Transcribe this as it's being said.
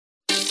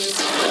And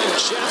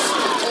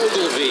Jeff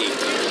Ogilvy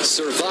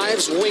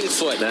survives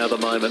Wingfoot. Now the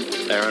moment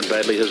Aaron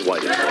Baddeley has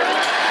waited for.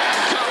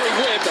 Gary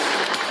Webb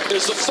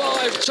is the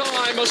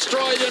 5-time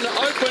Australian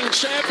Open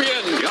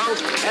champion.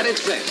 Golf at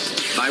its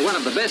best by one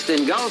of the best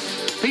in golf,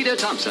 Peter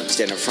Thompson.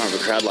 Stand in front of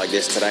a crowd like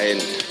this today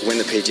and win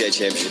the PGA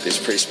Championship is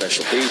pretty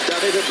special. He's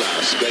done it at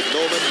last. Greg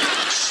Norman.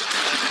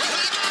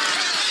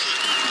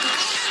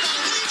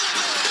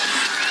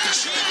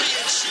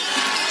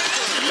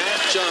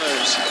 Matt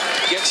Jones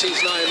gets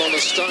his name on the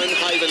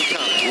Stonehaven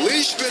Cup.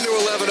 Leishman to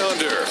 11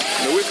 under.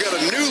 Now we've got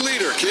a new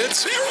leader,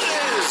 kids. Here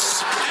it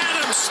is,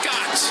 Adam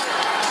Scott,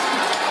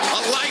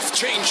 a life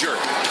changer.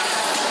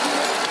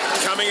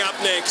 Coming up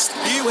next,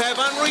 you have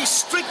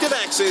unrestricted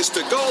access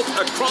to golf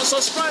across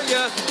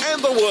Australia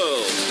and the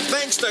world.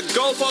 Thanks to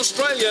Golf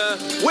Australia,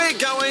 we're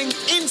going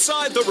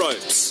inside the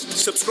ropes.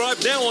 Subscribe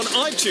now on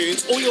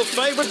iTunes or your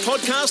favourite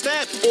podcast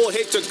app, or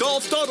head to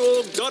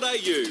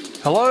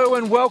golf.org.au. Hello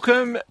and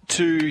welcome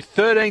to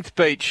 13th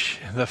Beach,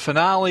 the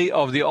finale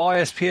of the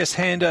ISPS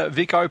Hander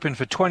Vic Open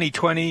for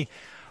 2020.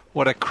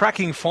 What a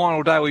cracking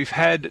final day we've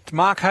had. It's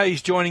Mark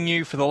Hayes joining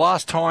you for the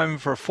last time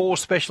for 4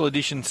 special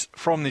editions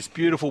from this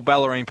beautiful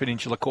Bellarine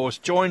Peninsula course,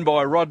 joined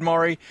by Rod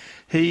Morrie,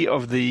 he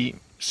of the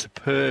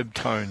superb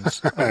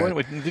tones.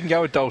 We didn't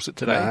go with dulcet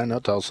today. No,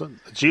 not dulcet.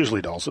 It's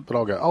usually dulcet, but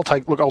I'll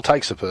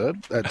take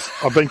superb.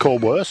 I've been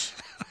called worse.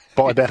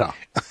 By better.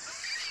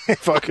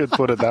 If I could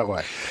put it that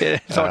way. Yeah,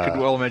 so I could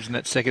well imagine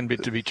that second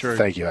bit to be true.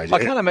 Thank you, AJ. I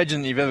can't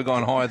imagine you've ever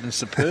gone higher than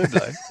superb,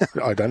 though.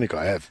 I don't think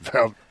I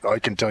have. I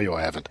can tell you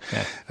I haven't.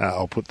 Yeah.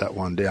 I'll put that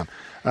one down.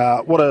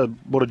 What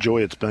a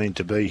joy it's been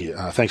to be here.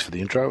 Thanks for the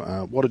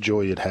intro. What a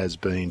joy it has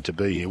been to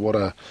be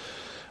here.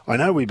 I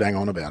know we bang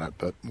on about it,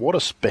 but what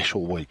a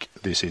special week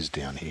this is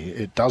down here.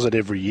 It does it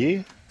every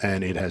year,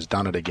 and it has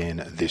done it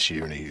again this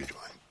year in a huge way.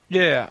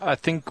 Yeah, I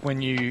think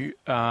when you,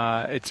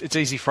 it's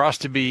easy for us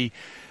to be.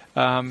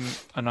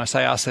 And I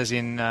say us as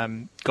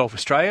in Golf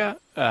Australia,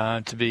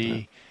 to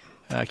be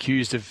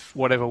accused of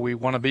whatever we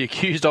want to be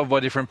accused of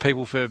by different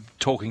people for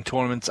talking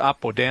tournaments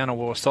up or down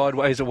or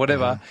sideways or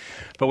whatever.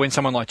 But when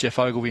someone like Jeff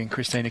Ogilvy and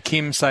Christina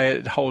Kim say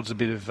it holds a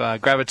bit of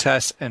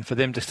gravitas, and for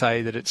them to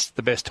say that it's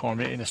the best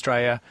tournament in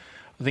Australia,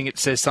 I think it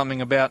says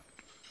something about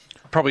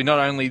probably not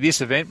only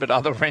this event but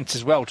other events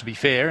as well, to be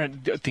fair,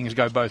 and things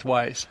go both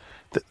ways.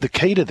 The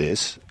key to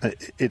this,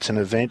 it's an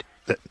event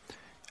that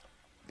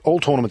all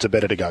tournaments are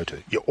better to go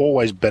to. You're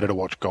always better to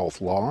watch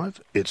golf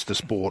live. It's the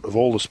sport of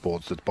all the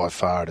sports that's by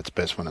far at its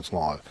best when it's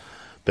live.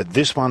 But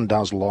this one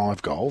does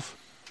live golf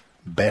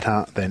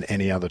better than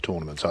any other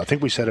tournament. So I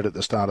think we said it at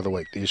the start of the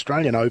week. The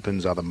Australian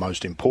Opens are the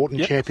most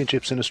important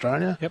championships in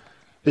Australia. Yep.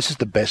 This is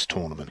the best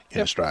tournament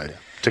in Australia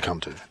to come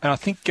to. And I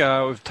think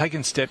we've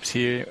taken steps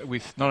here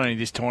with not only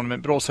this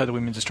tournament but also the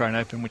Women's Australian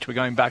Open, which we're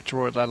going back to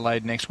Royal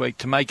Adelaide next week,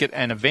 to make it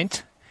an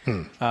event.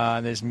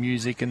 There's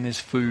music and there's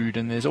food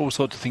and there's all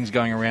sorts of things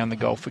going around the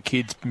golf for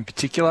kids in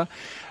particular.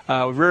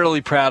 We're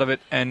really proud of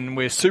it, and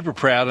we're super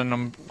proud, and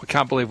I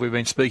can't believe we've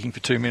been speaking for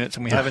 2 minutes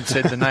and we haven't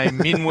said the name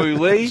Min Woo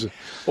Lee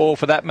or,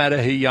 for that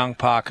matter, Hee Young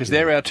Park, because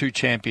they're our 2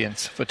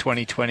 champions for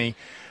 2020.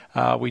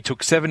 We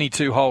took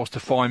 72 holes to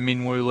find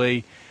Min Woo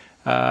Lee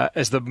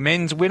as the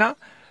men's winner.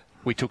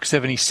 We took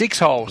 76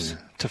 holes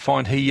to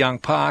find Hee Young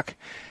Park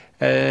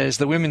as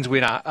the women's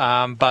winner,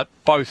 but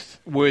both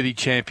worthy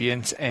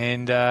champions,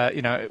 and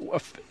a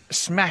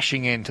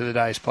smashing end to the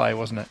day's play,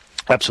 wasn't it?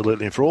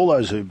 Absolutely, and for all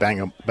those who bang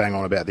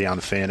on about the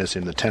unfairness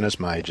in the tennis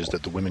majors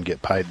that the women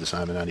get paid the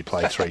same and only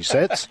play 3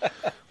 sets,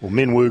 well,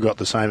 Min Woo got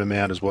the same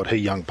amount as what Hee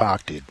Young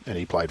Park did, and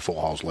he played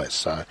 4 holes less,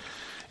 so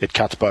it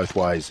cuts both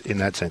ways in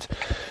that sense.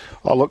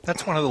 Oh, look,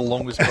 that's one of the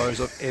longest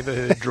bows I've ever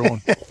heard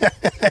drawn.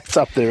 It's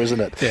up there, isn't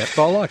it? Yeah,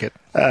 but I like it.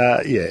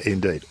 Yeah,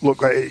 indeed.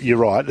 Look, you're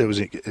right. It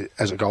was,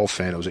 as a golf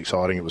fan, it was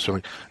exciting. It was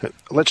thrilling.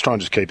 Let's try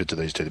and just keep it to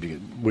these two,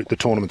 because the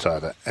tournament's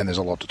over and there's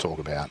a lot to talk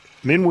about.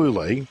 Min Woo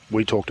Lee,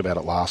 we talked about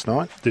it last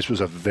night. This was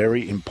a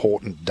very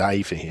important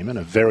day for him and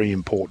a very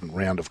important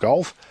round of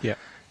golf. Yeah.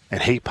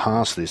 And he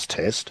passed this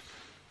test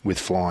with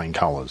flying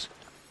colours.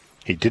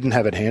 He didn't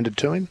have it handed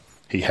to him.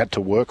 He had to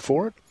work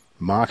for it.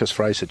 Marcus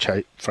Fraser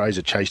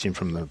chased him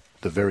from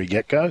the very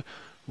get-go.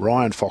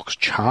 Ryan Fox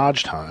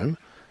charged home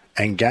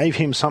and gave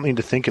him something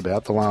to think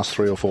about the last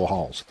 3 or 4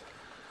 holes.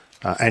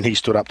 And he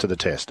stood up to the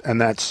test. And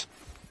that's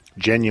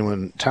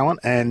genuine talent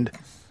and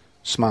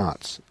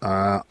smarts.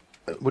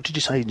 What did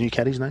you say new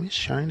caddy's name is?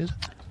 Shane, is it?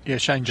 Yeah,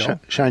 Shane Job.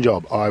 Shane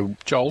Job.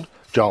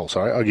 Joel,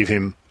 sorry. I give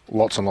him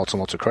lots and lots and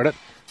lots of credit.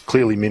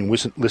 Clearly Min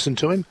listened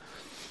to him.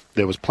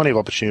 There was plenty of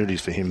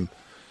opportunities for him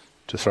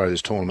to throw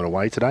this tournament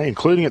away today,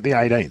 including at the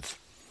 18th.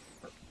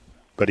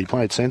 But he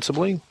played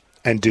sensibly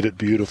and did it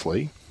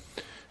beautifully,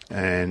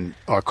 and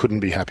I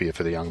couldn't be happier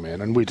for the young man,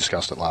 and we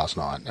discussed it last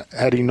night.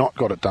 Had he not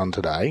got it done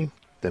today,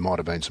 there might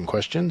have been some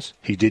questions.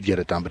 He did get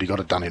it done, but he got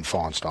it done in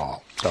fine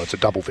style, so it's a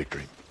double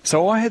victory.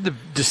 So I had the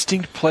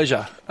distinct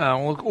pleasure,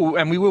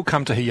 and we will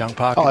come to He Young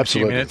Park in a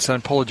few minutes,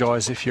 and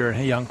apologise if you're a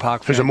He Young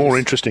Park fan. She's a more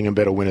interesting and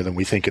better winner than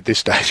we think at this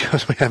stage,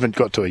 because we haven't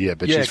got to her yet,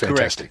 but she's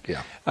fantastic.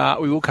 Correct. Yeah.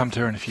 We will come to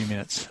her in a few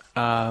minutes.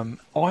 I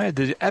had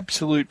the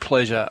absolute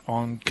pleasure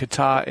on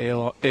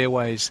Qatar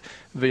Airways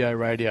VO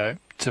Radio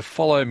to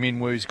follow Min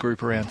Woo's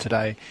group around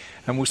today,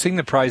 and we'll sing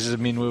the praises of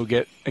Min Woo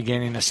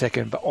again in a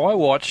second, but I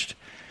watched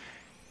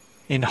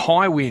in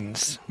high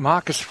winds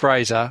Marcus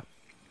Fraser,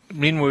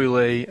 Min Woo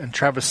Lee and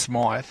Travis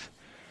Smythe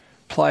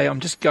play,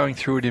 I'm just going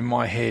through it in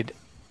my head,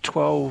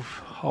 12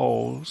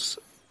 holes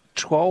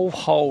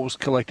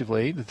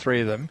collectively, the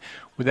three of them,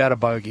 without a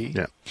bogey.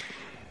 Yeah.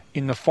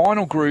 In the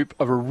final group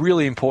of a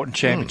really important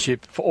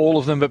championship for all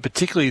of them, but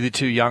particularly the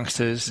two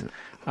youngsters,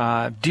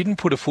 didn't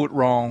put a foot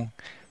wrong.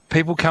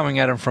 People coming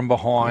at them from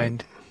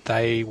behind.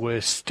 They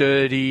were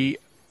sturdy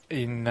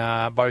in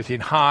both in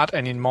heart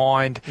and in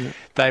mind.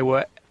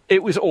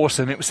 It was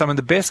awesome. It was some of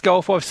the best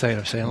golf I've seen.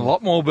 I've seen a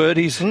lot more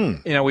birdies.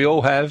 We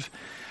all have.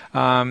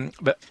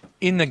 But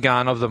in the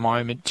gun of the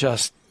moment,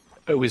 it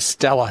was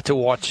stellar to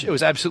watch. It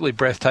was absolutely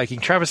breathtaking.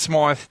 Travis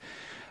Smythe,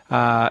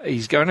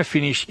 he's going to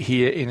finish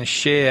here in a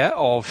share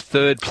of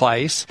third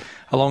place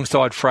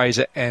alongside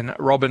Fraser and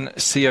Robin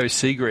C.O.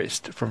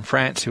 Siegrist from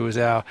France, who was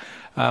one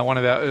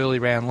of our early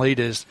round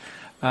leaders.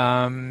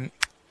 Travis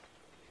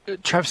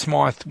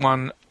Smythe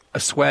won a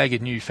swag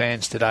of new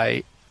fans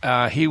today.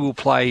 He will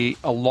play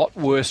a lot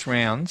worse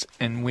rounds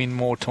and win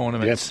more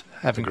tournaments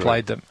having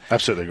played them.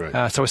 Absolutely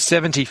agree. So a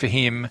 70 for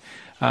him.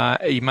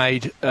 He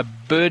made a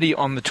birdie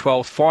on the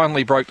 12th,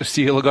 finally broke the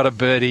seal, got a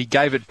birdie,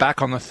 gave it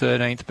back on the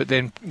 13th, but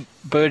then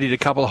birdied a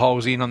couple of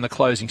holes in on the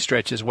closing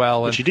stretch as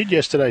well. Which he did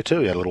yesterday too.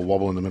 He had a little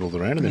wobble in the middle of the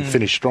round and then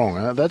finished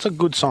strong. That's a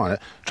good sign.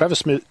 Travis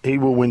Smith, he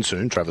will win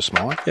soon, Travis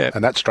Smythe. Yep.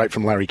 And that's straight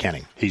from Larry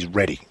Canning. He's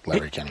ready,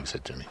 Larry Canning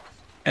said to me.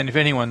 And if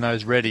anyone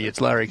knows ready, it's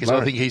Larry, because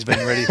I think he's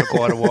been ready for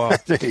quite a while.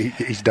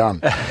 He's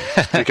done.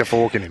 Stick a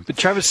fork in him. But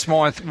Travis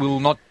Smythe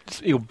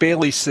he'll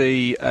barely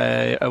see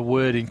a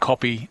word in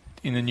copy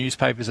in the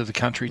newspapers of the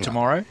country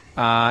tomorrow.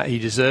 He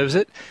deserves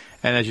it.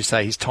 And as you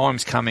say, his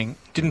time's coming.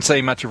 Didn't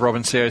see much of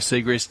Robin C.O.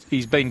 Siegrist.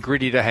 He's been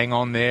gritty to hang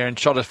on there and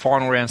shot a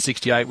final round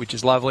 68, which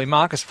is lovely.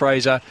 Marcus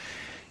Fraser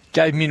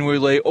gave Min Woo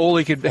Lee all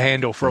he could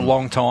handle for a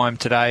long time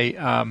today.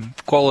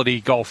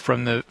 Quality golf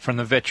from the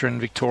veteran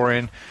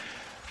Victorian.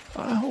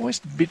 Always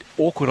a bit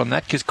awkward on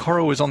that because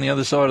Cora was on the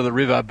other side of the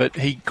river, but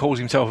he calls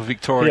himself a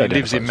Victorian. He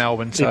lives in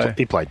Melbourne. So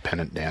he played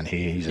pennant down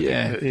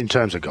here. In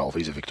terms of golf,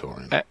 he's a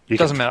Victorian. It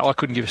doesn't matter. I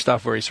couldn't give a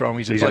stuff where he's from.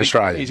 He's an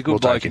Australian. He's a good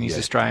bloke and he's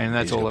Australian.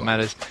 That's all that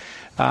matters.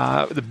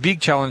 The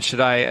big challenge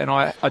today, and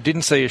I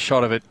didn't see a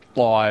shot of it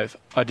live.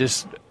 I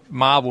just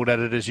marvelled at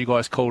it as you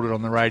guys called it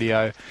on the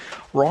radio.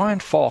 Ryan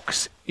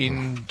Fox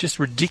in just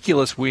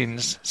ridiculous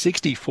wins,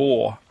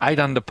 64, 8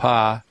 under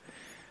par.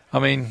 I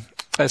mean,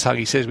 as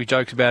Huggy says, we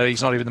joked about it.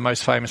 He's not even the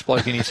most famous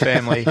bloke in his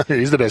family.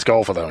 He's the best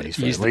golfer, though, in his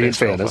family. He's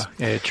the best golfer.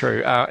 Yeah,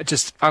 true.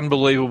 Just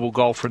unbelievable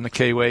golf from the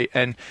Kiwi.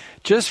 And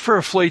just for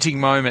a fleeting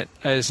moment,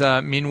 as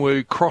Min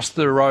Woo crossed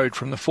the road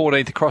from the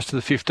 14th across to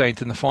the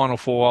 15th in the final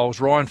 4 holes,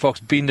 Ryan Fox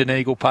binned an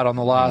eagle putt on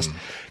the last,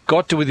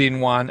 got to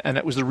within one, and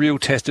it was the real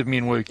test of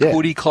Min Woo.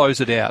 Could he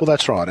close it out? Well,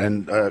 that's right.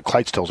 And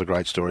Clates tells a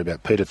great story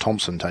about Peter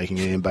Thompson taking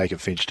Ian Baker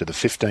Finch to the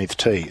 15th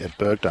tee at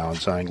Birkdale and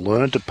saying,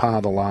 learn to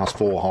par the last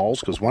 4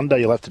 holes because one day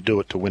you'll have to do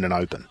it to win an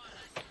Open.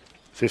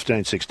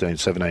 15, 16,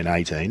 17,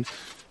 18,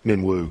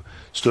 Min Woo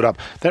stood up.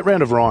 That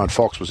round of Ryan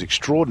Fox was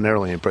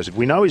extraordinarily impressive.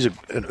 We know he's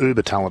an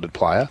uber-talented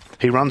player.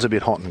 He runs a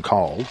bit hot and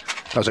cold.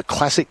 That was a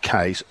classic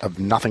case of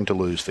nothing to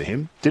lose for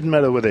him. Didn't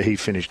matter whether he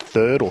finished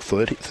 3rd or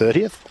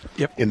 30th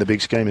in the big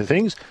scheme of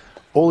things.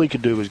 All he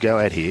could do was go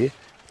out here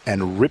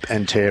and rip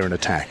and tear and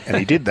attack. And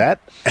he did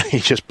that, and he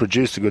just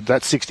produced a good...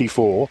 That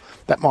 64,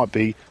 that might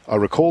be... I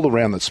recall the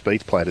round that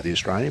Spieth played at the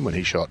Australian when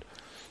he shot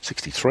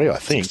 63, I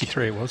think.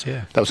 63 it was,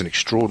 yeah. That was an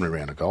extraordinary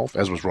round of golf,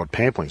 as was Rod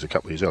Pampling's a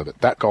couple of years earlier.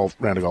 But that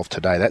round of golf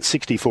today, that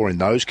 64 in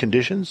those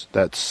conditions,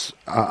 that's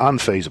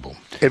unfeasible.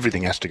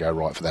 Everything has to go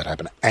right for that to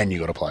happen, and you've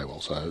got to play well.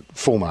 So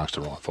full marks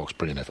to Ryan Fox.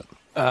 Brilliant effort.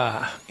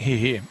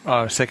 Here.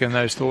 I second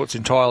those thoughts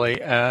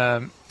entirely.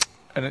 And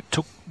it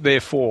took,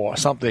 therefore,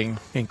 something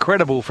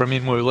incredible from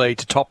Min Woo Lee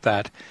to top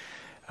that.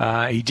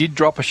 He did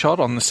drop a shot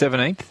on the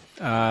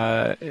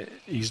 17th.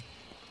 He's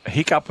a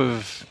hiccup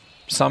of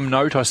some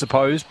note, I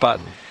suppose,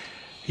 but...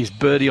 His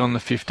birdie on the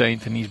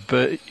 15th and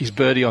his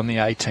birdie on the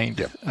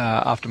 18th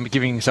after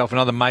giving himself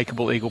another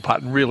makeable eagle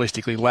putt and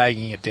realistically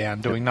lagging it down,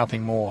 doing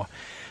nothing more.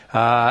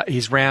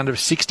 His round of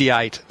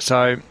 68.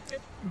 So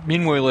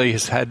Min Woo Lee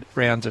has had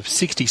rounds of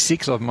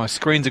 66. My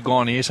screens are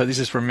gone here, so this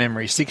is from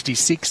memory.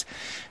 66,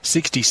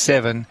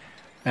 67,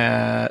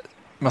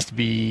 must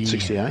be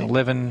 68?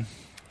 11,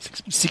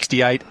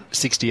 68,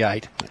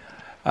 68.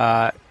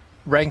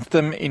 Ranked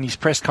them in his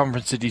press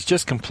conference that he's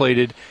just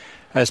completed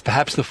as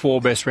perhaps the 4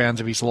 best rounds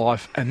of his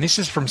life. And this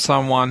is from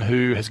someone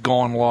who has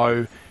gone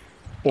low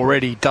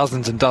already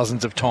dozens and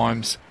dozens of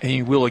times, and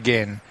he will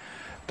again.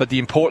 But the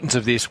importance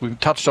of this, we've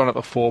touched on it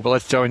before, but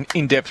let's go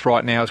in depth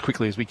right now as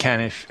quickly as we can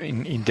if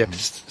in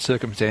in-depth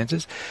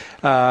circumstances.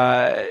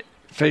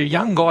 for a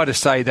young guy to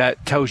say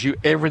that tells you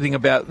everything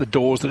about the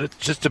doors that it's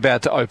just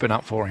about to open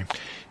up for him.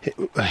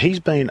 He's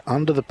been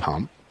under the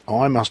pump.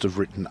 I must have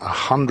written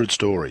 100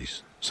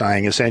 stories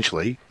saying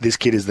essentially this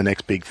kid is the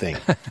next big thing.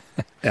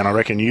 And I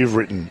reckon you've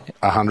written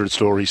 100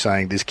 stories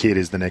saying this kid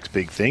is the next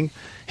big thing.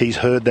 He's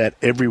heard that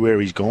everywhere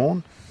he's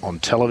gone, on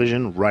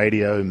television,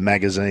 radio,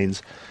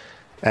 magazines,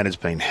 and it's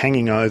been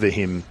hanging over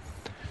him,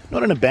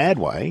 not in a bad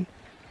way,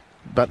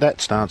 but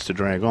that starts to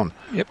drag on.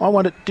 Yep. I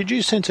wonder, did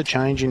you sense a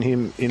change in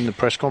him in the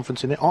press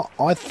conference in there?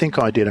 I think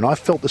I did, and I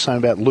felt the same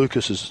about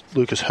Lucas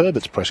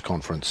Herbert's press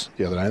conference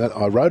the other day.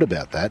 I wrote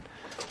about that.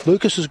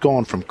 Lucas has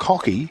gone from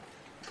cocky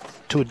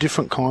to a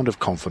different kind of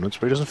confidence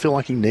where he doesn't feel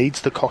like he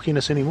needs the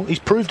cockiness anymore. He's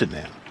proved it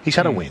now. He's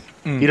had a win.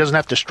 He doesn't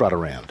have to strut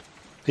around.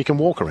 He can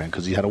walk around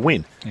because he had a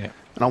win. Yeah.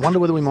 And I wonder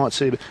whether we might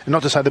see, and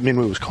not to say that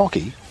Minwoo was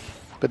cocky,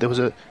 but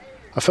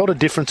I felt a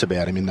difference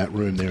about him in that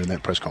room there in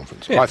that press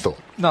conference. Yeah. I thought.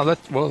 No,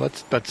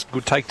 that's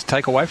good to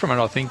take away from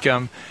it. I think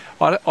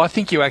I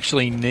think you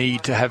actually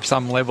need to have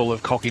some level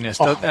of cockiness,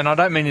 and I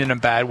don't mean it in a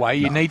bad way.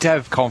 You need to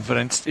have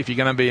confidence if you're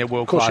going to be a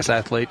world-class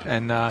athlete,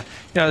 and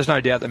there's no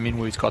doubt that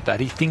Minwoo's got that.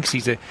 He thinks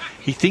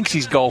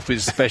his golf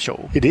is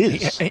special. It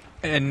is,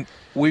 and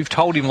we've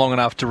told him long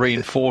enough to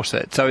reinforce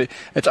it. So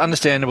it's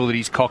understandable that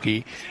he's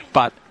cocky,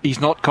 but he's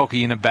not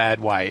cocky in a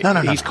bad way.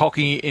 No. He's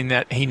cocky in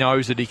that he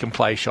knows that he can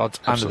play shots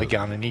under the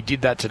gun, and he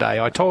did that today.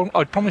 I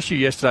promised you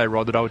yesterday,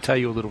 Rod, that I would tell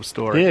you a little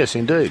story. Yes,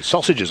 indeed.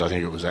 Sausages, I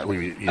think it was that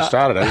you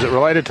started. Is it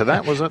related to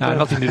that? Was it? No,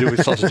 nothing to do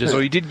with sausages.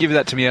 Well, you did give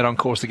that to me out on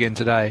course again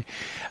today.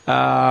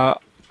 I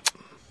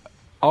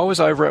was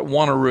over at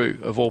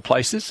Wanneroo, of all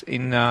places,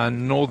 in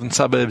northern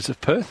suburbs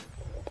of Perth,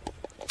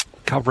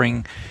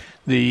 covering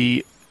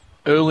the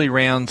early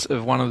rounds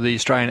of one of the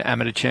Australian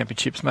Amateur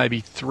Championships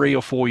maybe 3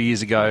 or 4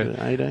 years ago.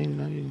 17,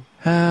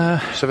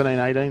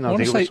 18, I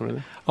think it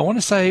was. I want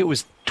to say it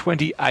was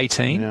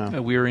 2018. Yeah.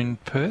 We were in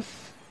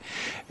Perth.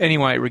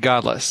 Anyway,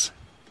 regardless,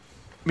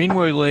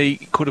 Minwoo Lee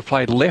could have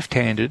played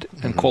left-handed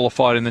and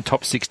qualified in the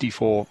top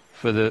 64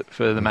 for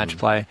the match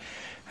play.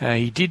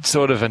 He did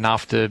sort of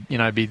enough to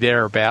be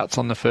thereabouts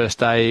on the first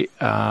day,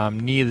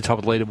 near the top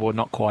of the leaderboard,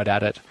 not quite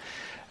at it.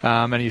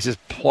 And he was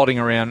just plodding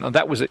around.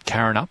 That was at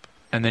Karrinyup.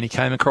 And then he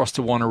came across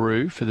to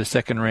Wanneroo for the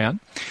second round.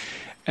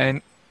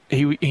 And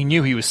he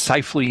knew he was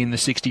safely in the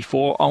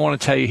 64. I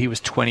want to tell you he was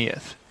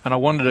 20th. And I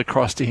wandered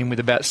across to him with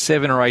about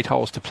 7 or 8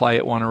 holes to play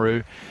at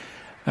Wanneroo.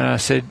 And I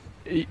said,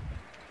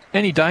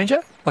 any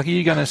danger? Like, are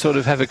you going to sort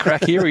of have a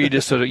crack here? Or you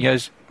just sort of, he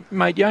goes,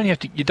 mate,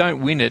 you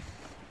don't win it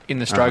in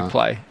the stroke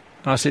play.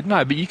 And I said,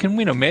 no, but you can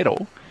win a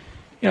medal.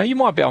 You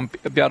might be able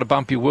to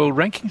bump your world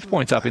rankings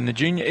points up in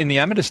the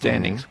amateur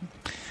standings.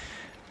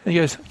 And he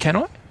goes, can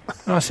I?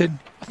 And I said,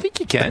 I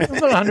think you can. I'm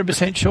not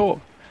 100% sure.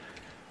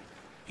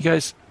 He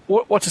goes,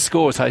 what's the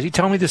scores, Hazy?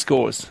 Tell me the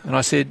scores. And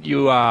I said,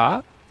 you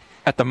are,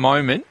 at the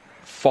moment,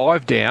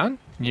 5 down,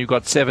 and you've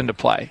got 7 to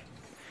play.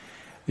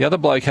 The other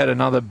bloke had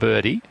another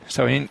birdie,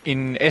 so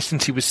in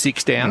essence he was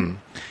 6 down.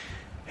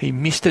 He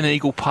missed an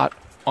eagle putt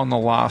on the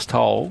last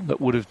hole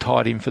that would have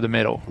tied him for the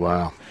medal.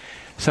 Wow.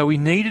 So he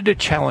needed a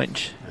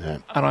challenge. Yeah.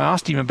 And I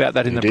asked him about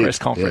that in the press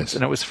conference,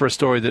 and it was for a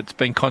story that's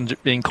being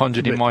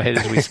conjured in my head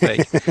as we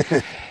speak.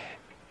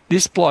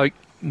 This bloke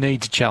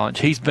needs a challenge.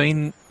 He's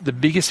been the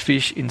biggest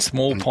fish in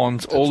small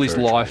ponds all his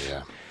life.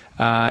 True,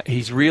 yeah.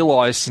 He's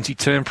realised since he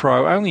turned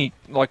pro, we're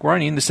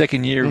only in the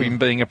second year of him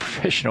being a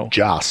professional.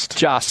 Just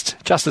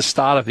the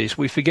start of this.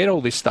 We forget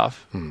all this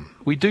stuff.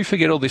 We do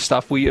forget all this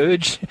stuff. We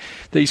urge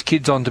these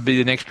kids on to be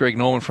the next Greg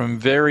Norman from a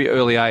very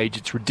early age.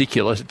 It's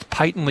ridiculous. It's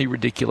patently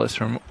ridiculous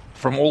from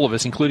all of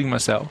us, including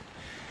myself.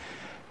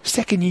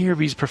 Second year of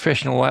his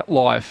professional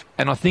life,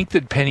 and I think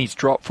that pennies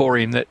dropped for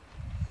him that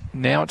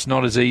now it's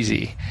not as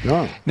easy.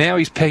 No. Now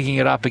he's pegging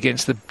it up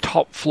against the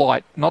top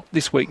flight, not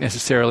this week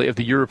necessarily, of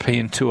the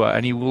European Tour,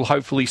 and he will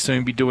hopefully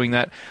soon be doing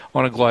that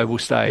on a global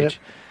stage.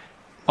 Yep.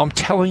 I'm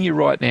telling you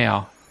right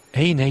now,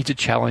 he needs a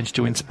challenge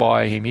to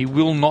inspire him. He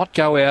will not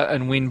go out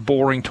and win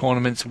boring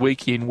tournaments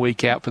week in,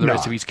 week out for the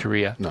rest of his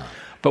career. No.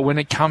 But when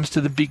it comes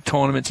to the big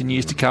tournaments in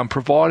years to come,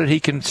 provided he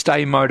can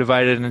stay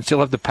motivated and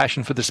still have the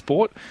passion for the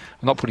sport,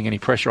 I'm not putting any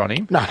pressure on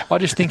him. No. I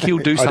just think he'll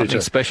do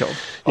something special.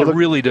 I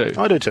really do.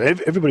 I do too.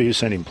 Everybody who's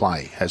seen him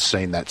play has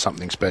seen that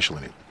something special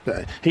in him.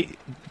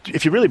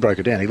 If you really broke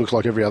it down, he looks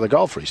like every other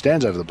golfer. He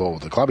stands over the ball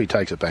with the club, he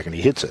takes it back and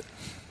he hits it.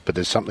 But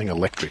there's something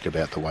electric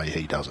about the way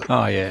he does it.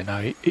 Oh, yeah,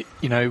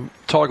 no.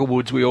 Tiger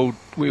Woods, we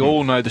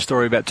all know the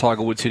story about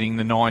Tiger Woods hitting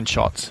the 9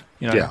 shots.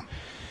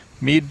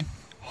 Mid,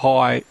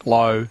 high,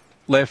 low,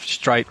 left,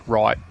 straight,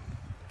 right.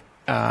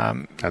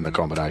 And the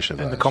combination of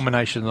those. And the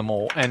combination of them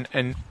all.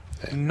 And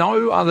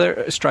no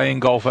other Australian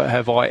golfer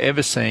have I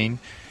ever seen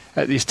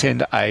at this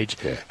tender age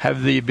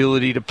have the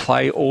ability to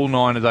play all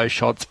 9 of those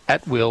shots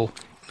at will,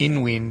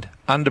 in wind,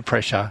 under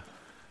pressure.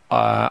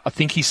 I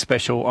think he's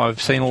special. I've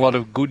seen a lot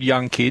of good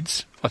young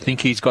kids. I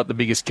think he's got the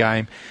biggest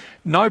game.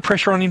 No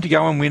pressure on him to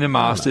go and win a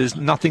Masters,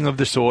 nothing of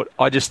the sort.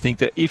 I just think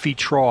that if he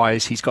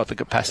tries, he's got the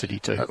capacity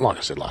to. Like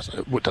I said last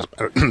night, it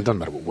doesn't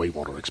matter what we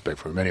want or expect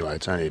from him anyway.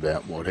 It's only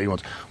about what he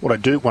wants. One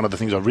of the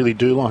things I really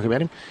do like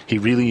about him, he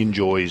really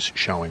enjoys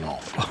showing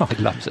off. Oh,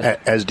 he loves it.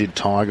 As did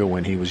Tiger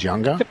when he was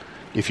younger. Yep.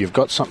 If you've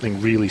got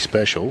something really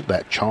special,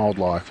 that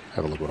childlike,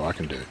 have a look what I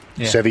can do.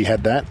 Yeah. Seve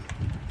had that.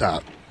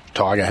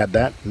 Tiger had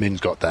that. Min's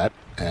got that.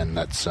 And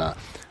that's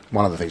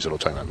one of the things that I'll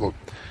tell you about. Look,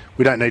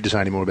 we don't need to say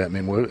any more about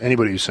Min.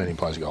 Anybody who's seen him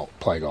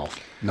play golf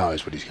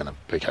knows what he's going to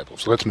be capable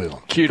of. So let's move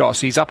on.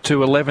 Kudos. He's up to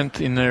 11th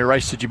in the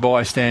Race to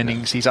Dubai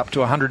standings. He's up to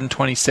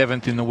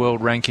 127th in the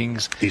world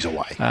rankings. He's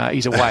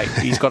away.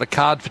 He's got a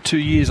card for 2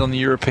 years on the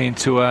European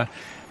Tour.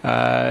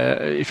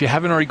 If you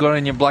haven't already got it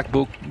in your black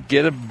book,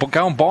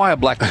 go and buy a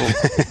black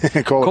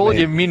book. Call it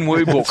your Min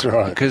Woo book. That's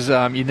right. Because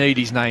you need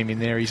his name in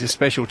there. He's a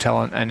special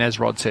talent, and as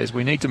Rod says,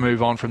 we need to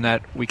move on from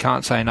that. We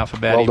can't say enough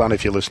about him. Well done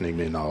if you're listening,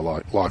 Min.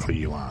 No, likely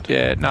you aren't.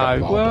 Yeah,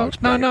 no.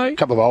 A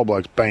couple of old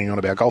blokes banging on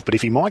about golf, but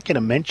if he might get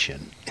a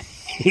mention,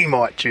 he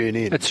might tune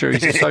in. That's true.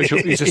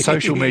 He's a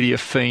social media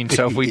fiend,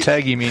 so if we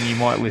tag him in, he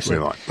might listen.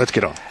 We might. Let's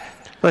get on.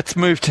 Let's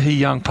move to Hee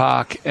Young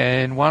Park,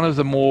 and one of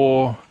the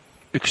more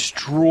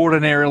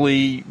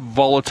extraordinarily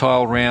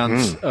volatile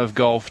rounds of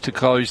golf to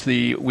close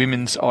the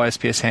women's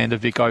ISPS Hand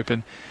of Vic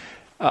Open.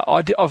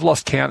 I've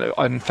lost count.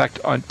 In fact,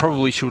 I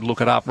probably should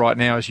look it up right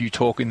now as you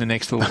talk in the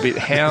next little bit.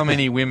 How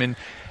many women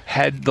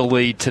had the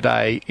lead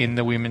today in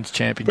the Women's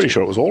Championship? Pretty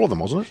sure it was all of them,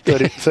 wasn't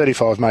it?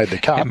 35 made the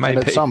cut, and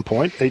at some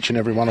point, each and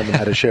every one of them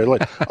had a share of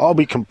lead. I'll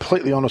be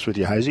completely honest with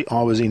you, Hazy.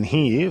 I was in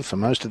here for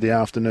most of the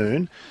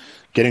afternoon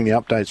getting the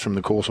updates from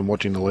the course and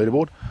watching the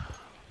leaderboard.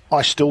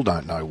 I still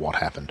don't know what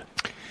happened.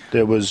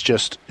 There was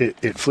just,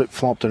 it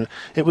flip-flopped, and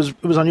it was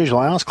unusual.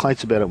 I asked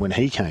Clates about it when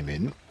he came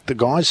in. The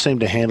guys seemed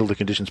to handle the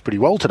conditions pretty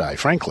well today,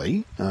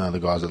 frankly, the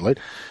guys at the lead,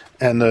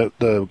 and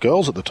the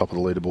girls at the top of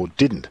the leaderboard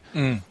didn't.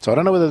 So I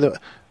don't know whether the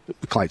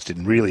Clates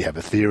didn't really have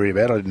a theory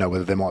about it. I didn't know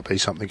whether there might be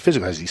something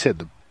physical. As he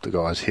said, the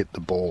guys hit the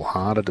ball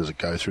harder. Does it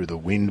go through the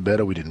wind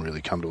better? We didn't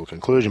really come to a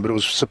conclusion, but it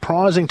was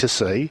surprising to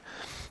see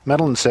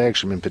Madeline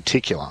Sagstrom in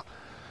particular.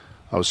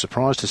 I was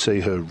surprised to see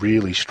her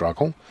really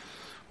struggle.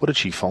 What did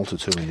she falter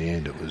to in the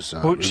end? It was.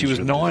 She was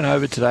 9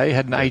 over today,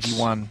 had an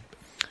 81.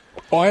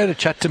 I had a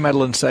chat to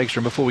Madeline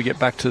Sagstrom before we get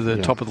back to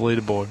the top of the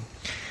leaderboard.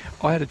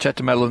 I had a chat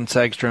to Madeline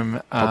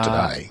Sagstrom. Not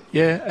today.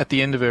 Yeah, at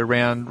the end of her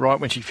round, right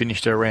when she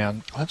finished her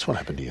round. That's what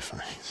happened to your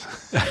face.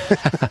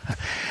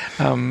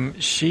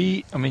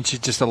 She's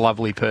just a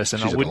lovely person.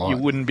 You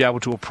wouldn't be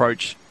able to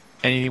approach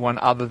anyone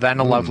other than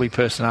a lovely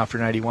person after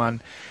an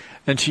 81.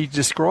 And she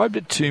described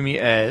it to me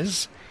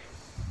as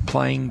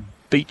playing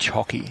beach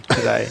hockey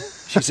today.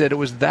 She said it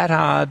was that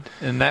hard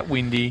and that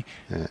windy.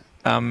 Yeah.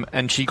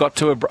 And she got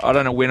to I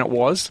don't know when it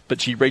was, but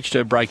she reached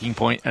her breaking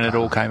point and it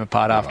all came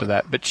apart after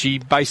that. But she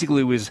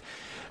basically was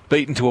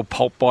beaten to a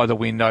pulp by the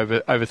wind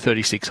over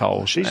 36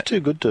 holes. She's too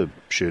good to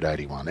shoot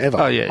 81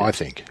 ever, I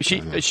think.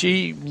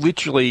 She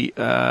literally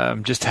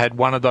just had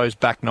one of those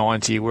back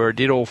nines here where it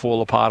did all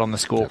fall apart on the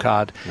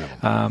scorecard.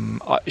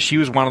 She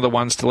was one of the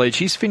ones to lead.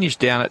 She's finished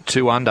down at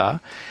 2 under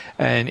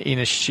and in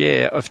a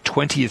share of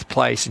 20th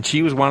place, and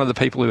she was one of the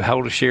people who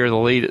held a share of the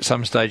lead at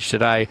some stage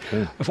today.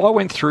 If I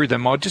went through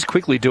them, I'd just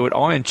quickly do it.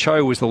 Ian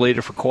Cho was the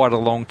leader for quite a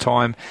long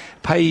time.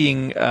 Pei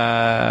Ying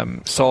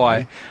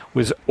Sai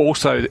was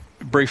also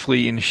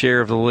briefly in a share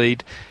of the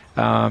lead.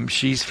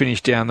 She's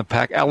finished down the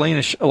pack.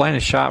 Elena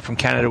Sharp from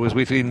Canada was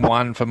within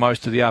one for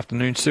most of the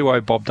afternoon. Suo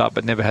bobbed up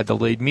but never had the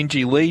lead.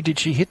 Minjee Lee, did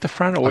she hit the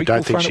front or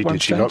equal front at one stage? I don't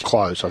think she did. She got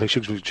close. I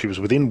think she was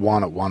within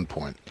one at one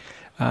point.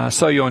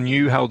 So-Yeon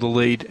Yu held the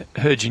lead.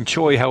 He-Jin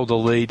Choi held the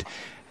lead.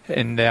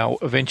 And our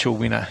eventual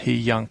winner, Hee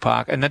Young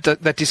Park. And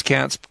that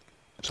discounts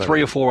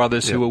 3 or 4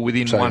 others who were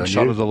within one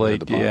shot of the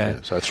lead.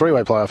 So a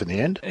 3-way playoff in the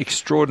end.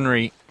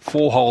 Extraordinary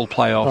 4-hole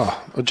playoff.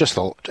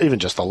 Even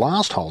just the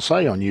last hole.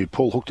 So-Yeon Yu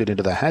pull hooked it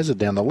into the hazard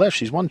down the left.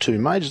 She's won 2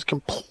 majors.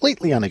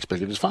 Completely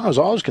unexpected. As far as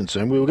I was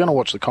concerned, we were going to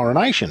watch the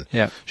coronation.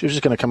 Yeah. She was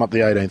just going to come up the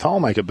 18th hole,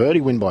 make a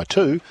birdie, win by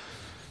 2,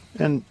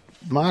 and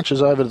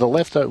marches over to the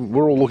left.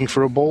 We're all looking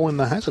for a ball in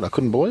the hazard. I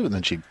couldn't believe it. And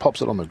then she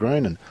pops it on the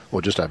green or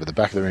just over the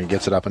back of the ring and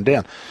gets it up and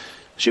down.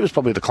 She was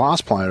probably the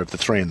class player of the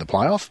 3 in the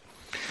playoff.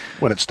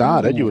 When it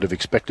started, you would have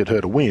expected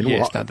her to win.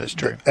 Yes, that's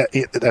true.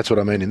 That's what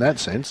I mean in that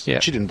sense. Yeah.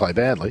 She didn't play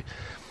badly.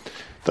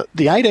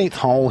 The 18th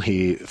hole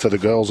here, for the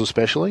girls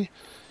especially,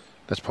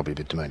 that's probably a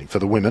bit demeaning. For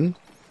the women,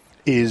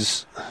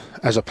 is,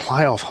 as a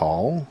playoff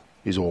hole,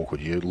 is awkward.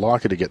 You'd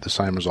like her to get the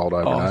same result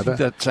over and over. I think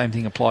that same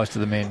thing applies to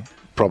the men.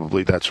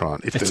 Probably, that's right.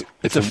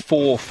 It's a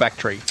 4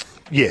 factory.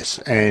 Yes,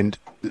 and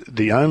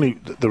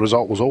the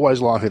result was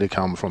always likely to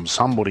come from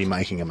somebody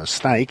making a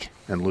mistake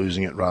and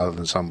losing it rather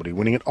than somebody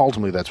winning it.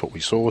 Ultimately, that's what we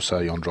saw.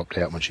 So-Yeon dropped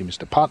out when she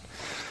missed a putt,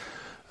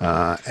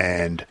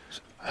 and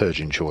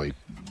He-Jin Choi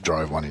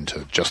drove one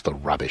into just the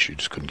rubbish. You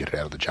just couldn't get it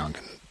out of the junk.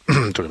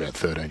 And took about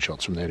 13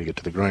 shots from there to get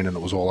to the green, and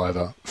it was all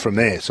over from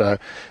there. So,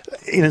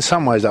 in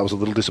some ways, that was a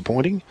little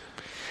disappointing.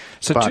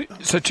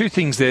 So two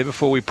things there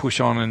before we push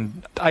on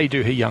and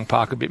do Hee Young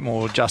Park a bit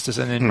more justice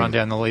and then run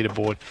down the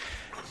leaderboard.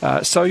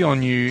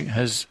 So-Yeon Yu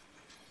has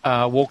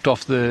walked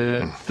off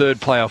the third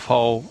playoff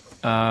hole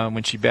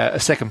when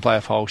second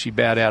playoff hole. She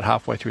bowed out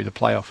halfway through the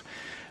playoff.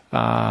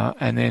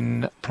 And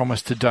then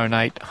promised to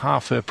donate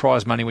half her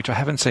prize money, which I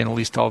haven't seen a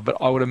list of, but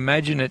I would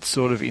imagine it's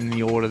sort of in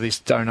the order, this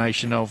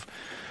donation of,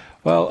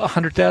 well,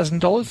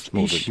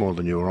 $100,000. More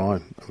than you or I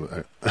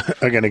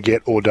are going to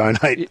get or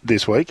donate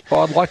this week.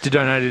 Well, I'd like to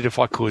donate it if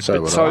I could,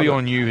 but So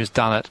Yeon Yu has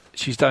done it.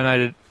 She's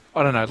donated,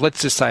 I don't know,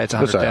 let's just say it's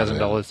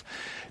 $100,000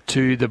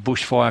 to the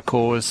bushfire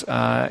cause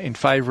in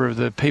favour of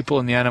the people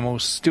and the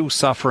animals still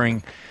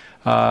suffering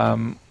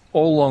all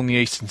along the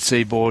eastern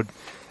seaboard,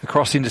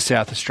 across into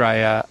South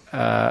Australia.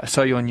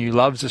 So Yeon Yu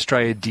loves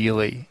Australia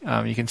dearly.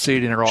 You can see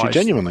it in her eyes. She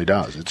genuinely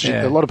does.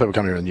 A lot of people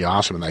come here and you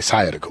ask them and they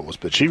say it, of course,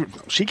 but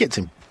she gets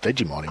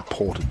Vegemite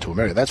imported to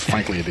America. That's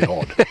frankly a bit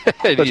odd.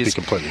 Let's be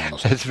completely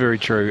honest. That's very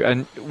true.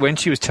 And when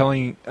she was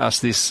telling us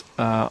this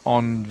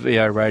on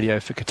VO radio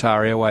for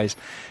Qatar Airways,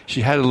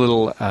 she had a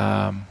little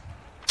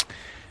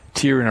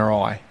tear in her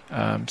eye.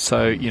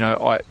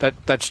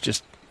 That's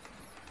just...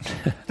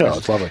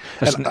 it's lovely.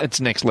 It's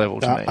next level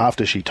to me.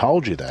 After she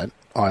told you that,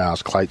 I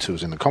asked Clates, who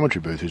was in the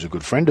commentary booth, who's a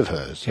good friend of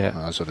hers. Yeah.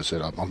 I sort of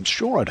said, I'm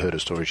sure I'd heard a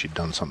story she'd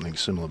done something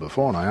similar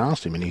before, and I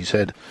asked him, and he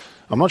said,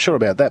 I'm not sure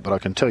about that, but I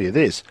can tell you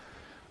this.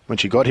 When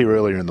she got here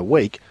earlier in the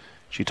week,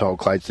 she told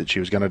Clates that she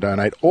was going to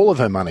donate all of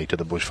her money to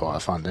the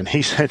Bushfire Fund, and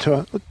he said to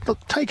her,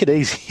 look, take it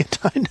easy. You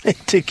don't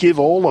need to give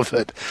all of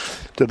it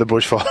to the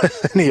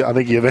Bushfire. And I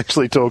think he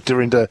eventually talked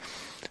her into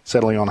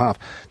settling on half.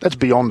 That's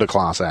beyond a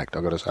class act,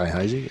 I've got to say,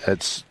 Hazy.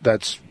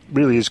 That's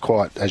really is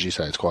quite, as you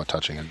say, it's quite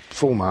touching, and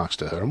full marks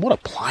to her. And what a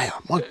player!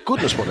 My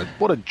goodness,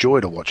 what a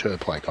joy to watch her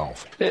play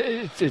golf.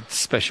 It's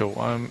special.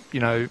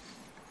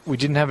 We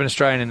didn't have an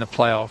Australian in the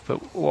playoff,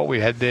 but what we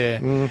had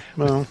there.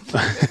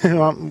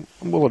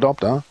 We'll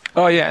adopt her.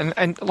 Oh yeah,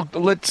 and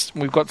look,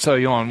 we've got So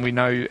Yeon. We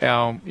know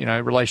our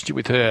relationship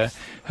with her.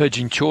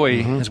 Jin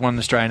Choi has won the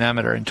Australian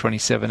Amateur in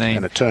 2017,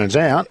 and it turns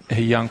out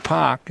Hee Young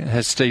Park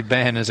has Steve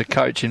Bann as a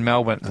coach in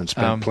Melbourne, and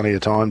spent plenty of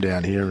time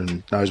down here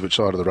and knows which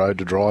side of the road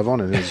to drive on,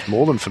 and is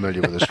more than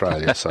familiar with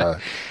Australia. So,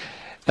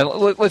 and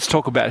let's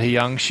talk about Hee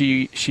Young.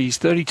 She's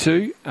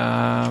 32.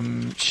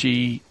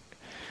 She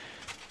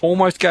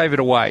almost gave it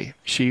away.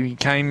 She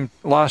came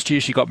last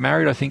year, she got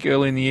married, I think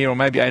early in the year, or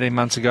maybe 18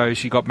 months ago,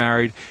 she got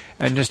married,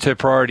 and just her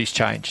priorities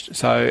changed.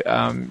 So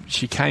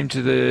she came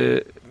to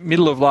the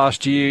middle of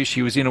last year,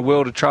 she was in a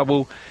world of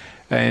trouble,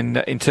 and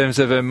in terms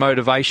of her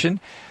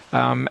motivation,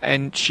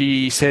 and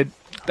she said,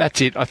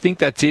 that's it. I think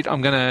that's it.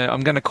 I'm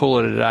gonna call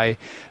it a day.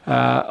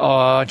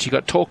 And she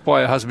got talked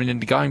by her husband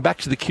into going back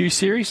to the Q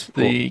series,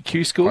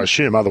 Q school. I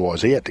assume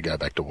otherwise he had to go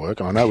back to work.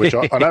 I know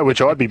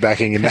which I'd be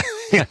backing in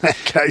that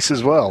case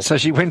as well. So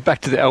she went back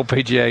to the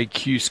LPGA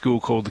Q school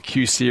called the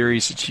Q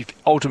series. And she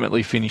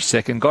ultimately finished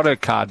second, got her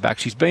card back.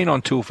 She's been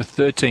on tour for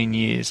 13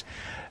 years,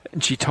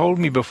 and she told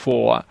me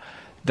before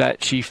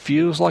that she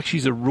feels like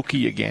she's a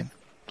rookie again.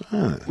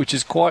 Which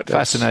is quite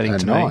fascinating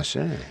to me.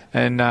 Yeah.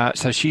 And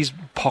so she's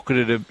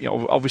pocketed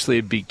obviously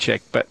a big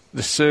check, but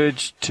the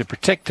surge to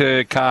protect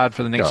her card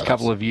for the next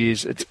couple of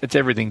years, it's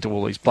everything to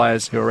all these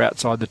players who are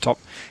outside the top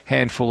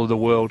handful of the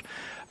world.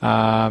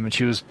 And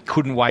she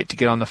couldn't wait to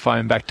get on the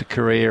phone back to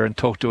Korea and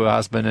talk to her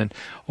husband and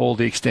all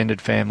the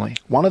extended family.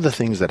 One of the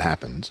things that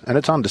happens, and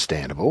it's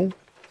understandable,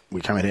 we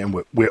come in here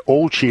and we're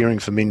all cheering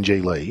for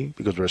Minjee Lee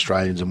because we're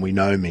Australians and we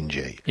know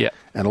Minjee. Yeah.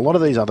 And a lot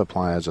of these other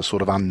players are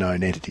sort of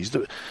unknown entities.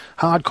 The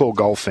hardcore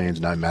golf fans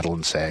know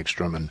Madeline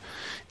Sagstrom and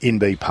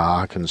Inbee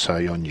Park and So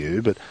Yeon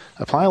Yu, but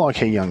a player like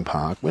Hee Young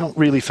Park, we're not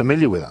really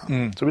familiar with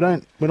her. So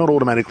we're not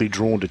automatically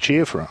drawn to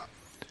cheer for her.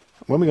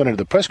 When we got into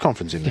the press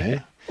conference in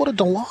there, what a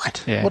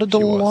delight. Yeah, what a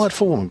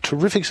delightful woman.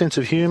 Terrific sense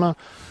of humour,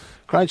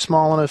 great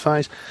smile on her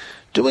face.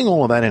 Doing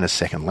all of that in a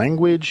second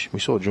language.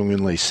 We saw Jung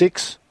Eun Lee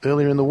 6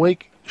 earlier in the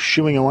week,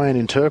 shooing away an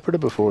interpreter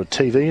before a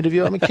TV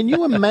interview. I mean, can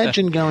you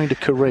imagine going to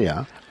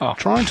Korea,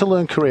 trying to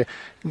learn Korea,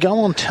 go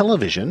on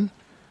television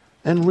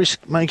and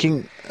risk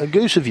making a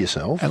goose of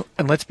yourself?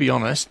 And let's be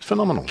honest,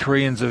 phenomenal.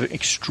 Koreans are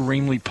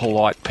extremely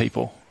polite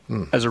people,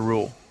 as a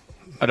rule.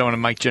 I don't want to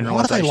make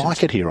generalisations. Why do they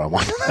like it here, I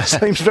wonder? It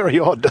seems very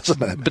odd,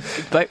 doesn't it?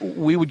 But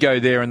we would go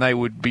there and they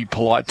would be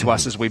polite to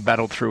us as we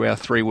battled through our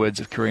 3 words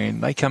of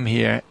Korean. They come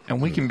here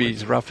and we can be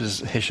as rough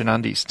as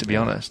Heshenundis, to be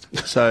honest.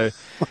 So,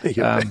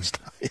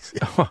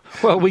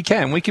 well, we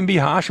can. We can be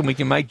harsh and we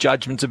can make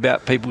judgments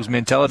about people's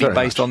mentality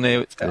based on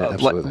their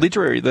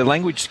their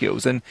language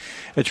skills. And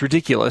it's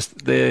ridiculous.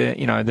 They're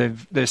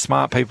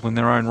smart people in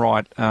their own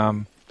right.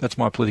 That's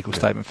my political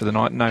statement for the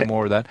night. No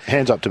more of that.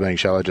 Hands up to being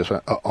shallow.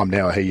 I'm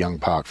now a Hee Young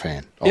Park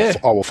fan. I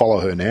will follow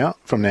her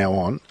from now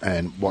on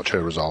and watch her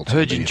results.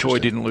 Jin Choi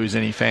didn't lose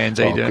any fans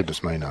either. Oh,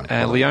 goodness me, no.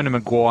 Leona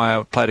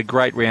Maguire played a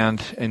great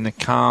round in the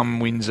calm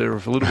Windsor a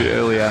little bit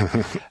earlier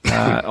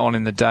on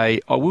in the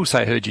day. I will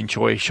say Jin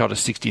Choi shot a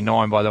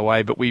 69, by the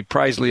way, but we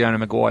praised Leona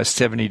Maguire's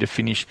 70 to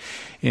finish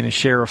in a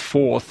share of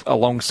 4th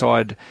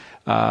alongside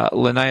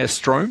Linnea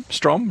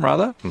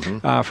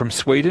Strom, from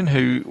Sweden,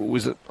 who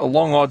was a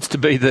long odds to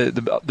be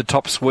the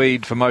top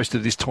Swede for most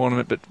of this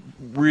tournament, but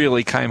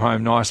really came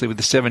home nicely with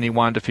the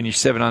 71 to finish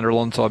 7 under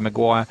alongside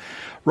Maguire.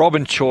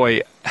 Robin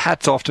Choi,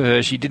 hats off to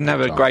her. She didn't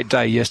have a great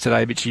day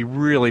yesterday, but she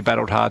really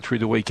battled hard through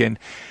the weekend.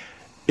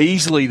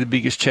 Easily the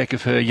biggest check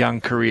of her young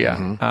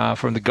career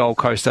from the Gold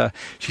Coaster.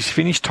 She's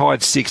finished tied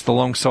 6th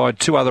alongside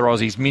 2 other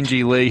Aussies,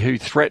 Minjee Lee, who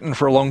threatened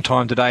for a long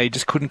time today,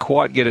 just couldn't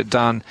quite get it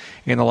done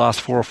in the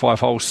last 4 or 5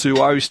 holes. Sue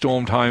O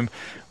stormed home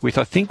with,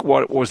 I think,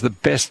 what was the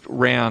best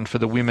round for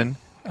the women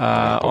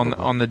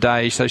on the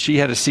day. So she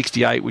had a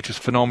 68, which was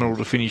phenomenal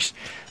to finish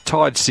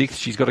tied 6th.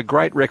 She's got a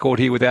great record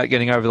here without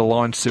getting over the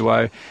line, Sue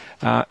O.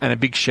 And a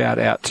big shout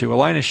out to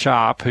Elena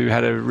Sharp, who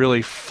had a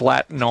really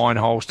flat 9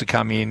 holes to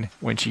come in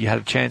when she had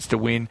a chance to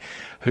win,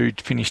 who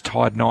finished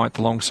tied 9th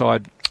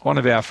alongside one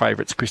of our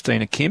favourites,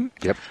 Christina Kim,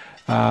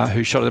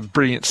 who shot a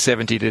brilliant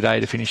 70 today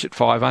to finish at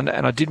 5 under.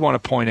 And I did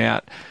want to point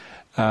out,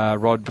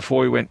 Rod,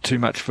 before we went too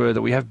much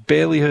further, we have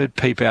barely heard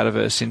peep out of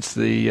her since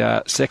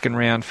the second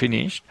round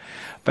finished.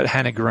 But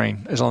Hannah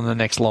Green is on the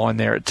next line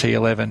there at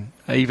T11,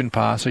 even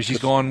par. So she's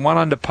gone 1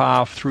 under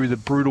par through the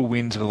brutal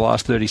wins of the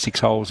last 36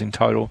 holes in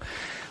total.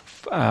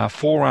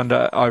 4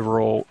 under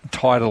overall,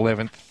 tied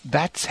 11th.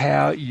 That's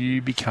how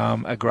you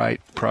become a great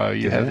pro.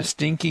 You have a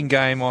stinking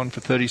game on for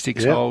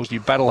 36 holes,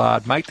 you battle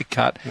hard, make the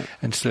cut,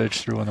 and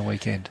surge through on the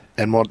weekend.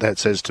 And what that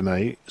says to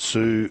me,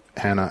 Sue,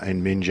 Hannah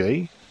and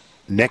Minjee,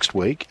 next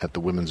week at the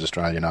Women's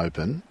Australian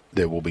Open,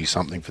 there will be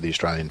something for the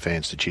Australian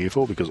fans to cheer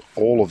for, because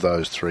all of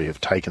those 3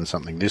 have taken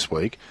something this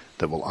week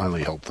that will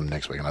only help them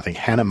next week. And I think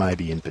Hannah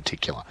maybe in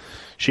particular.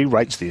 She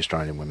rates the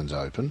Australian Women's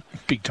Open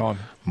big time,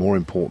 more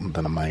important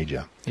than a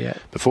major. Yeah.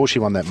 Before she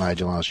won that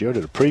major last year, I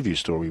did a preview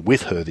story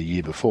with her the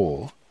year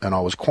before, and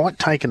I was quite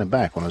taken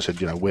aback when I said,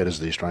 where does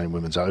the Australian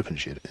Women's Open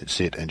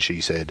sit? And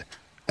she said,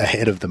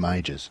 ahead of the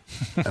majors.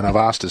 And I've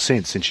asked her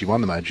since she won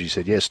the major, she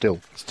said, yes,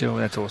 still. Still,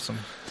 that's awesome.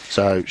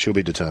 So she'll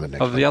be determined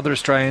next week. Of the other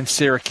Australians,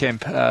 Sarah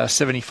Kemp,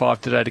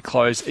 75 today to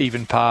close,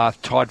 even par,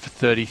 tied for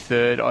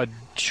 33rd. I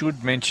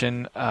should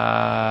mention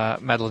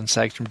Madeline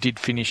Sagstrom did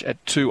finish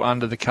at 2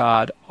 under the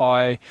card.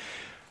 I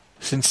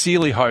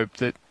sincerely hope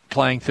that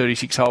playing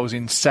 36 holes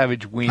in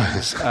savage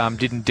winds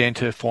didn't dent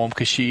her form,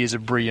 because she is a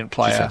brilliant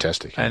player. She's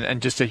fantastic.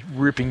 And just a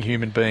ripping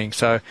human being.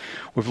 So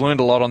we've learned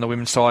a lot on the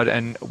women's side,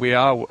 and we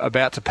are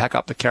about to pack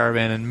up the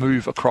caravan and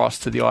move across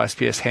to the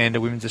ISPS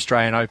Handa Women's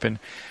Australian Open.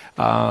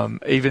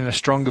 Even a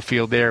stronger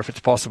field there if it's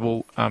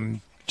possible.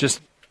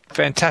 Just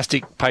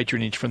fantastic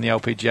patronage from the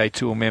LPGA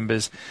Tour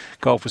members,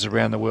 golfers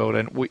around the world.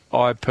 And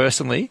I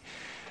personally,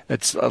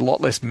 it's a lot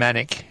less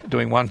manic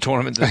doing one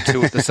tournament than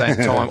 2 at the same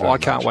time. I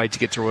can't wait to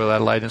get to Royal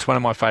Adelaide. It's one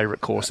of my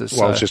favourite courses.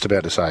 Well, I was just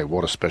about to say,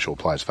 what a special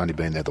place. I've only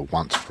been there the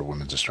once for a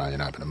Women's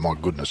Australian Open. And my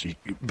goodness,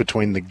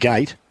 between the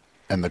gate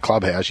and the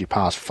clubhouse, you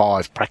pass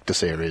 5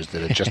 practice areas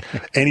that are just,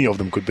 any of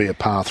them could be a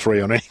par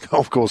 3 on any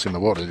golf course in the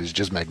world. It is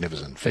just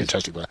magnificent.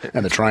 Fantastic.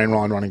 And the train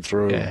line running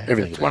through,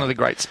 everything. It's one of the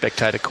great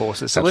spectator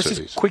courses. So let's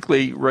just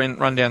quickly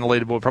run down the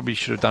leaderboard. Probably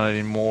should have done it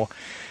in more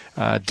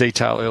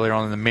detail earlier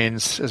on in the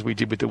men's, as we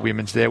did with the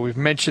women's there. We've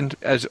mentioned,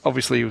 as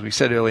we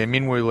said earlier,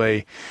 Minwoo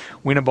Lee,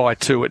 winner by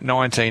 2 at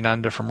 19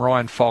 under from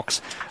Ryan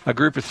Fox. A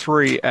group of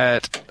 3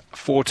 at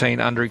 14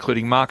 under,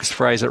 including Marcus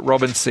Fraser,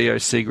 Robin C.O.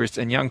 Siegrist,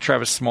 and young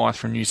Travis Smythe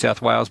from New South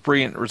Wales.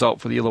 Brilliant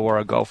result for the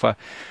Illawarra golfer.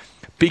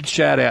 Big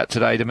shout out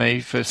today to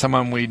me for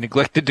someone we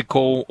neglected to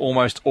call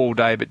almost all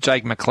day, but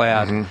Jake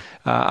McLeod.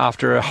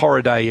 After a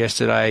horror day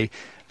yesterday,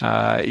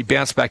 he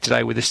bounced back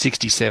today with a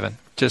 67.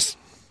 Just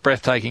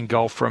breathtaking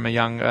golf from a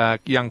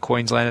young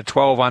Queenslander.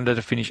 12 under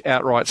to finish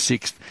outright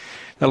 6th.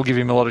 That'll give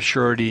him a lot of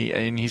surety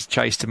in his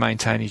chase to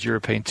maintain his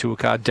European Tour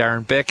card.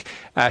 Darren Beck,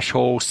 Ash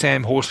Hall,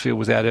 Sam Horsfield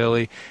was out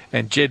early,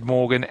 and Jed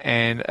Morgan,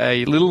 and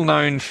a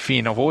little-known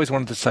Finn. I've always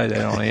wanted to say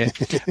that on air.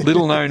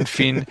 Little-known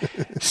Finn,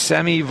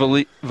 Sami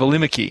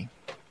Välimäki.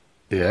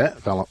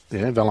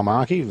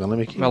 Välimäki.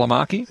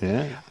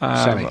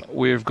 Sammy.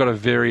 We've got a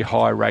very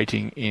high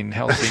rating in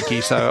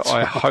Helsinki, so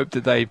I hope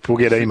that they we'll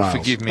get emails.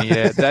 Forgive me.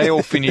 Yeah, they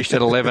all finished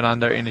at 11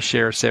 under in a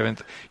share of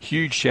 7th.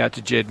 Huge shout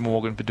to Jed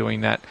Morgan for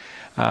doing that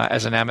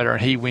as an amateur,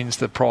 and he wins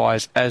the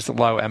prize as the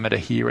low amateur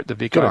here at the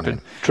Vic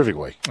Open. Terrific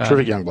week.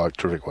 Terrific young bloke.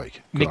 Terrific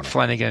week. Nick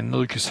Flanagan,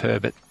 Lucas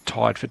Herbert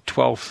tied for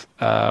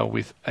 12th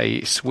with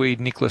a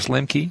Swede, Nicholas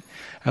Lemke.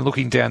 And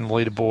looking down the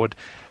leaderboard,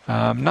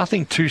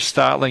 nothing too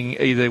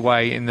startling either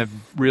way in the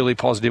really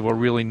positive or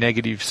really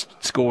negative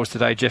scores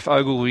today. Jeff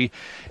Ogilvy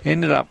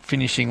ended up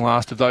finishing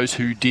last of those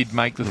who did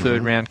make the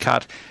third round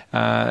cut.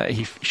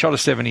 He shot a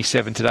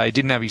 77 today.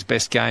 Didn't have his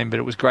best game, but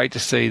it was great to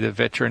see the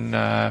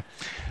veteran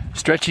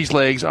stretch his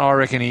legs. I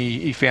reckon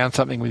he found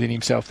something within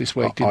himself this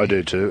week, didn't he? I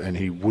do too, and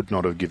he would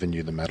not have given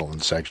you the Madeline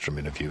Sagstrom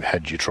interview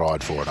had you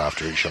tried for it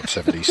after he shot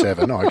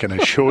 77. I can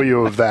assure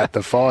you of that.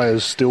 The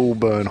fires still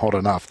burn hot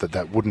enough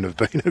that wouldn't have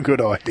been a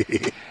good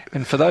idea.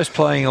 And for those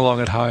playing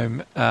along at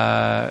home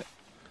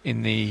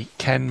in the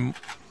Can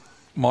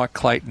Mike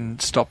Clayton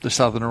stop the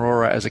Southern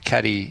Aurora as a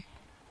caddy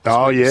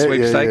Oh, yeah.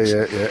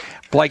 sweepstakes.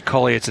 Blake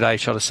Collier today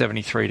shot a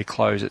 73 to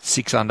close at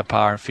 6 under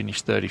par and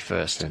finished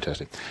 31st.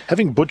 Fantastic.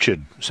 Having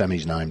butchered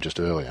Sammy's name just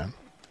earlier...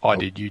 I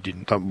did, you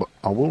didn't.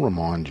 I will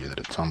remind you that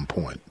at some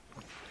point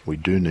we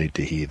do need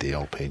to hear the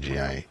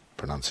LPGA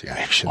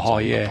pronunciations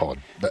on the pod.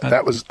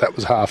 That was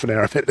half an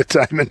hour of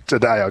entertainment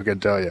today, I can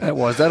tell you. That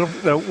was.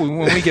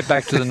 When we get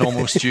back to the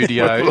normal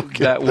studio,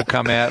 that will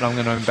come out, and I'm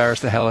going to embarrass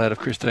the hell out of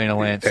Christina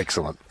Lance.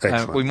 Excellent.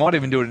 We might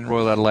even do it in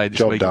Royal Adelaide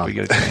this week if we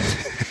get a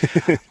chance.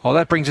 Well,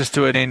 that brings us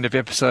to an end of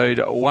episode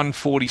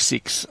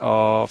 146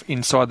 of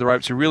Inside the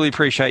Ropes. We really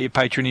appreciate your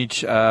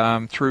patronage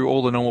through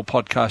all the normal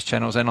podcast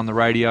channels and on the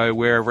radio,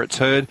 wherever it's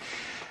heard.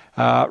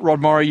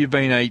 Rod Morrow, you've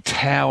been a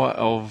tower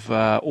of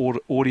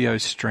audio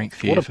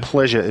strength here. What a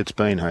pleasure it's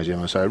been, Hazy, I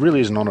must say. It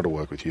really is an honour to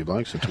work with you,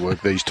 blokes, and to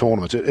work these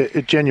tournaments.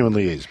 It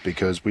genuinely is,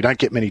 because we don't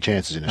get many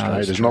chances in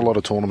Australia. There's not a lot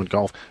of tournament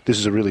golf. This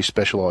is a really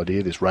special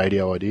idea, this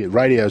radio idea.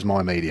 Radio is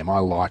my medium. I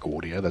like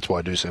audio. That's why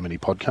I do so many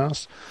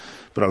podcasts.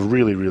 But I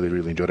really, really,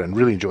 really enjoyed it, and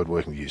really enjoyed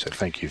working with you. So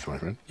thank you, my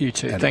friend. You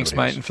too. Thanks,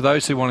 mate. And for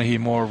those who want to hear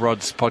more of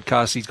Rod's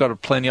podcasts, he's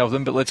got plenty of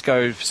them. But let's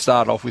go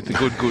start off with the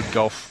Good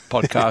Golf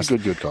podcast.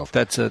 Good Golf.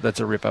 That's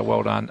a ripper.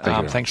 Well done.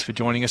 Thanks for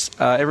joining us,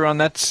 everyone.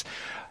 That's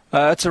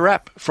a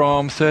wrap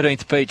from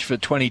 13th Beach for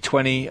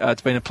 2020.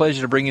 It's been a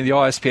pleasure to bring you the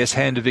ISPS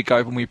Hand to Vic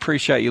Open. We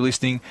appreciate you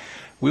listening.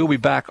 We'll be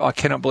back. I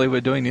cannot believe we're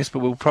doing this, but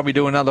we'll probably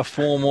do another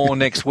 4 more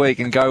next week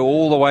and go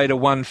all the way to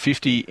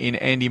 150 in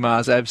Andy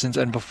Maher's absence.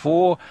 And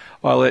before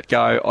I let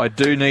go, I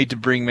do need to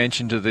bring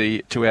mention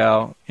to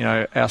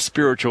our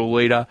spiritual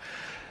leader,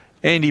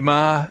 Andy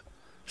Maher,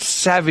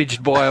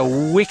 savaged by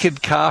a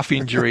wicked calf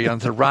injury on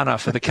the runner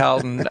for the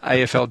Carlton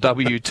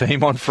AFLW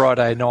team on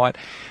Friday night.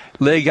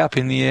 Leg up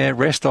in the air,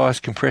 rest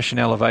ice, compression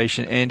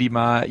elevation. Andy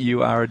Maher,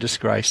 you are a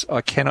disgrace. I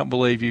cannot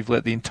believe you've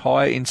let the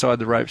entire Inside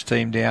the Ropes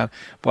team down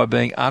by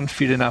being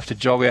unfit enough to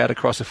jog out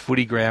across a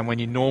footy ground when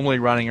you're normally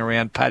running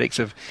around paddocks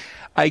of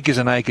acres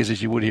and acres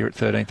as you would here at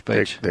 13th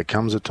Beach. There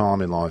comes a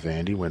time in life,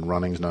 Andy, when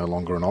running's no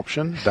longer an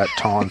option. That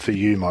time for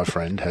you, my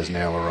friend, has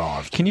now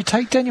arrived. Can you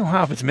take Daniel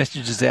Harford's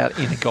messages out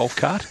in a golf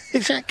cart?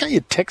 Can't you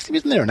text him?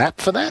 Isn't there an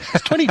app for that?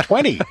 It's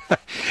 2020.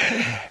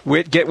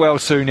 Get well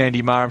soon,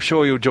 Andy Maher. I'm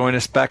sure you'll join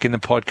us back in the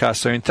podcast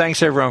soon.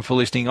 Thanks, everyone, for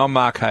listening. I'm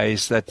Mark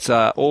Hayes. That's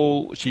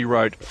all she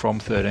wrote from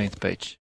 13th Beach.